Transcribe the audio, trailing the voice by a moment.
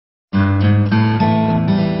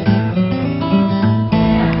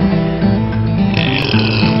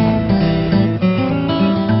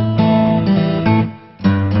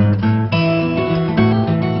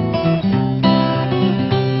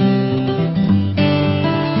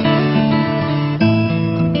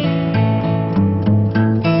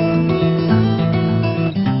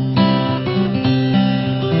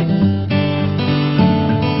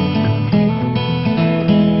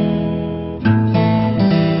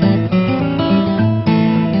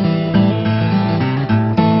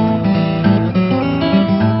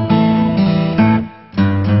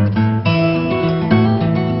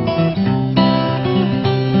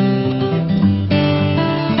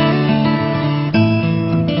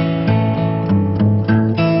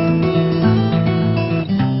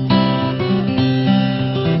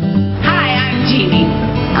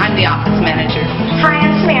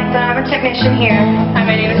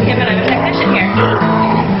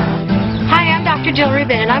Dr. Jyl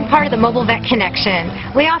Rubin, and I'm part of the Mobile Vet Connection.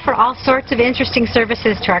 We offer all sorts of interesting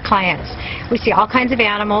services to our clients. We see all kinds of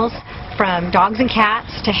animals, from dogs and cats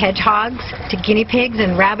to hedgehogs to guinea pigs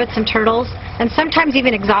and rabbits and turtles, and sometimes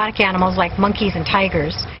even exotic animals like monkeys and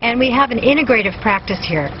tigers. And we have an integrative practice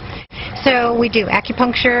here. So we do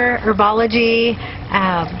acupuncture, herbology,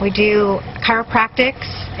 we do chiropractics,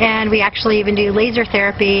 and we actually even do laser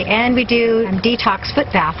therapy, and we do detox foot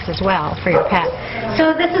baths as well for your pet.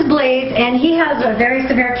 So this is Blaze, and he has a very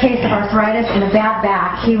severe case of arthritis and a bad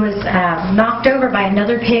back. He was knocked over by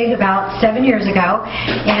another pig about 7 years ago,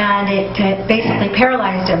 and it basically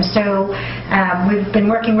paralyzed him. So we've been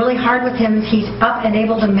working really hard with him. He's up and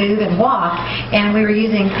able to move and walk, and we were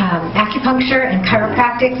using acupuncture and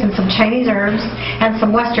chiropractics and some Chinese herbs and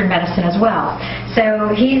some Western medicine as well.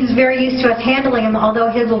 So he's very used to us handling him, although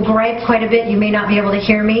his will gripe quite a bit. You may not be able to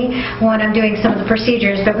hear me when I'm doing some of the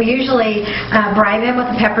procedures, but we usually bribe him with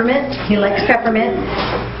a peppermint. He likes peppermint.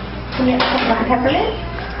 Can you get peppermint?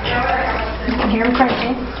 You can hear him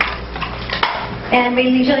crunching. And we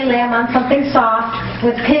usually lay them on something soft.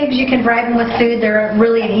 With pigs, you can bribe them with food. They're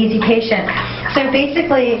really an easy patient. So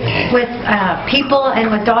basically, with people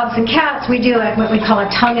and with dogs and cats, we do what we call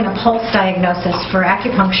a tongue and a pulse diagnosis for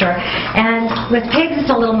acupuncture. And with pigs,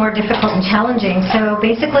 it's a little more difficult and challenging. So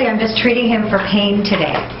basically, I'm just treating him for pain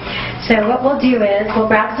today. So what we'll do is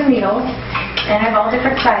we'll grab some needles, and I have all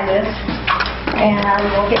different sizes, and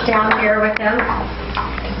we'll get down here with him,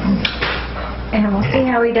 and we'll see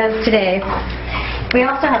how he does today. We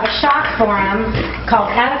also have a shot for him called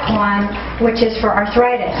Adequan, which is for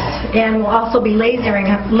arthritis, and we'll also be lasering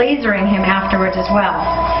him afterwards as well.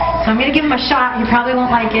 So I'm going to give him a shot. He probably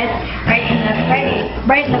won't like it. Right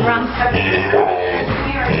in the rump.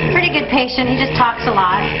 Pretty good patient. He just talks a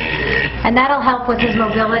lot, and that'll help with his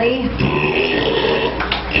mobility.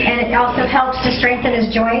 And it also helps to strengthen his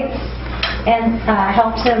joints and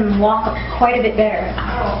helps him walk quite a bit better.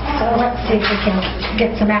 So let's see if we can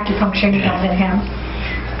get some acupuncture needles in him.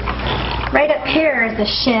 Right up here is the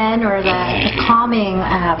shin, or the calming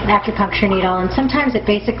acupuncture needle, and sometimes it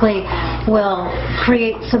basically will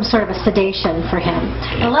create some sort of a sedation for him.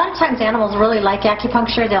 And a lot of times animals really like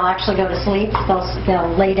acupuncture. They'll actually go to sleep. They'll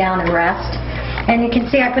lay down and rest. And you can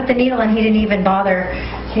see I put the needle and he didn't even bother.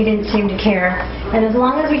 He didn't seem to care. And as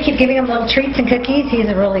long as we keep giving him little treats and cookies, he's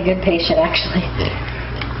a really good patient, actually.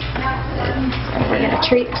 We're going to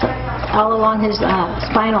treat all along his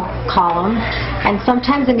spinal column. And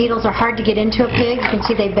sometimes the needles are hard to get into a pig. You can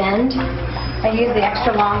see they bend. I use the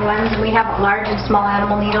extra long ones. We have large and small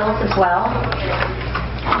animal needles as well.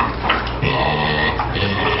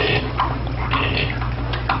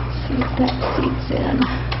 See if that seeps in.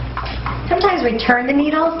 Sometimes we turn the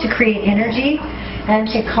needles to create energy and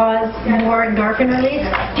to cause more endorphin release.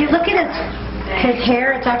 If you look at his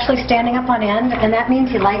hair, it's actually standing up on end, and that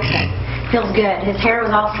means he likes it. Feels good. His hair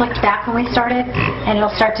was all slicked back when we started, and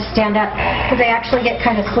it'll start to stand up because they actually get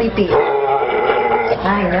kind of sleepy.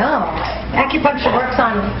 I know. Acupuncture works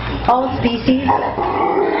on all species.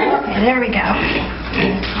 Okay, there we go.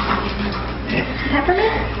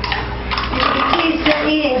 Peppermint? He's still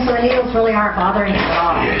eating, so the needles really aren't bothering him at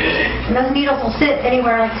all. And those needles will sit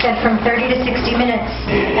anywhere, like I said, from 30 to 60 minutes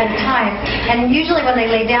at a time. And usually when they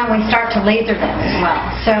lay down, we start to laser them as well.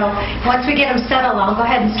 So once we get them settled, I'll go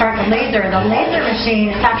ahead and start the laser. The laser machine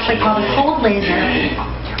is actually called a cold laser.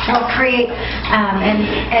 It'll create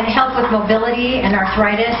and help with mobility and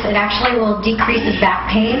arthritis. It actually will decrease his back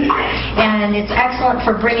pain, and it's excellent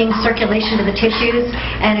for bringing circulation to the tissues,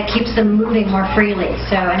 and it keeps them moving more freely.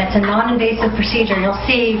 So, and it's a non-invasive procedure. You'll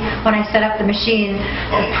see when I set up the machine,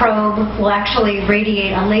 the probe will actually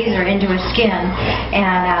radiate a laser into his skin,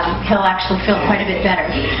 and he'll actually feel quite a bit better.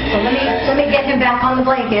 So let me get him back on the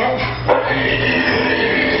blanket.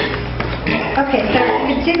 Okay, so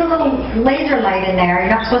you can see the little laser light in there.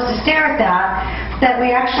 You're not supposed to stare at that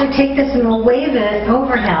we actually take this and we'll wave it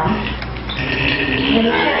over him. And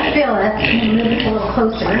you can't feel it. Move it a little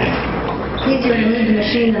closer. It's easier to move the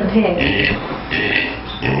machine than the pig.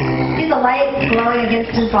 See the light glowing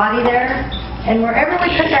against his body there? And wherever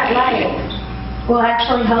we put that light will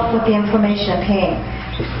actually help with the inflammation and pain.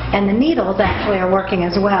 And the needles actually are working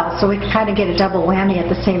as well, so we can kind of get a double whammy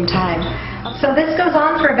at the same time. So this goes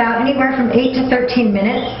on for about anywhere from 8 to 13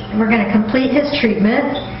 minutes. We're going to complete his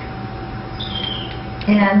treatment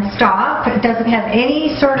and stop. It doesn't have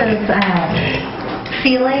any sort of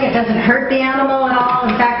feeling. It doesn't hurt the animal at all.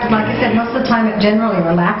 In fact, like I said, most of the time it generally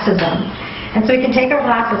relaxes them. And so we can take our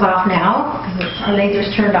glasses off now because our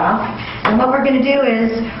laser's turned off. And what we're going to do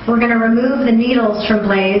is we're going to remove the needles from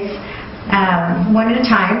Blaze one at a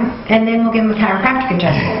time, and then we'll give him a chiropractic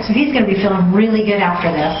adjustment. So he's going to be feeling really good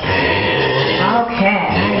after this. Okay.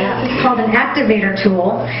 It's called an activator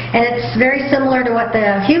tool, and it's very similar to what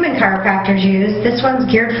the human chiropractors use. This one's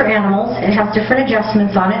geared for animals. It has different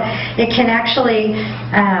adjustments on it. It can actually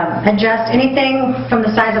adjust anything from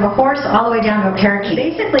the size of a horse all the way down to a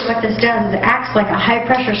parakeet. Basically what this does is it acts like a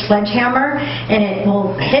high-pressure sledgehammer, and it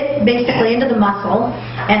will hit basically into the muscle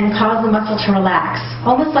and cause the muscle to relax.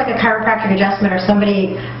 Almost like a chiropractic adjustment or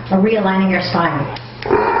somebody realigning your spine.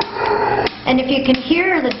 And if you can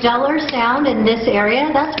hear the duller sound in this area,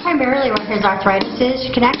 that's primarily where his arthritis is.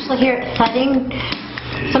 You can actually hear it thudding.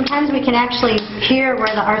 Sometimes we can actually hear where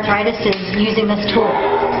the arthritis is using this tool.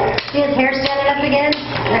 See his hair standing up again?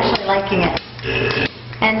 He's actually liking it.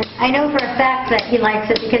 And I know for a fact that he likes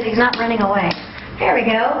it because he's not running away. There we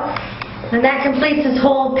go. And that completes his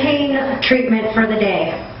whole pain treatment for the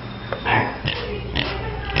day.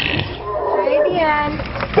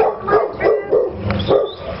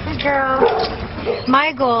 Good girl.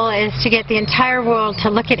 My goal is to get the entire world to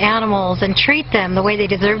look at animals and treat them the way they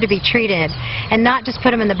deserve to be treated, and not just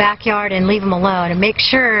put them in the backyard and leave them alone, and make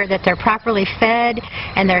sure that they're properly fed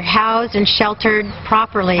and they're housed and sheltered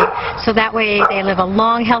properly, so that way they live a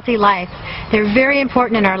long, healthy life. They're very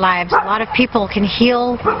important in our lives. A lot of people can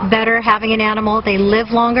heal better having an animal. They live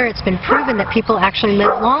longer. It's been proven that people actually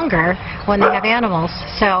live longer when they have animals.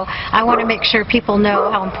 So I want to make sure people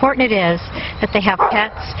know how important it is that they have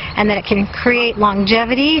pets, and that it can create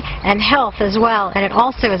longevity and health as well. And it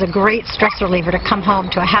also is a great stress reliever to come home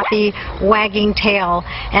to a happy wagging tail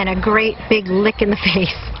and a great big lick in the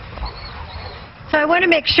face. So I want to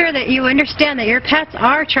make sure that you understand that your pets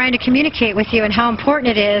are trying to communicate with you, and how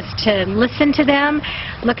important it is to listen to them,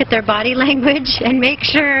 look at their body language, and make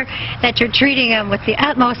sure that you're treating them with the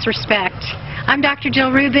utmost respect. I'm Dr.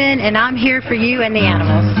 Jyl Rubin, and I'm here for you and the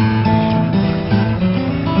animals.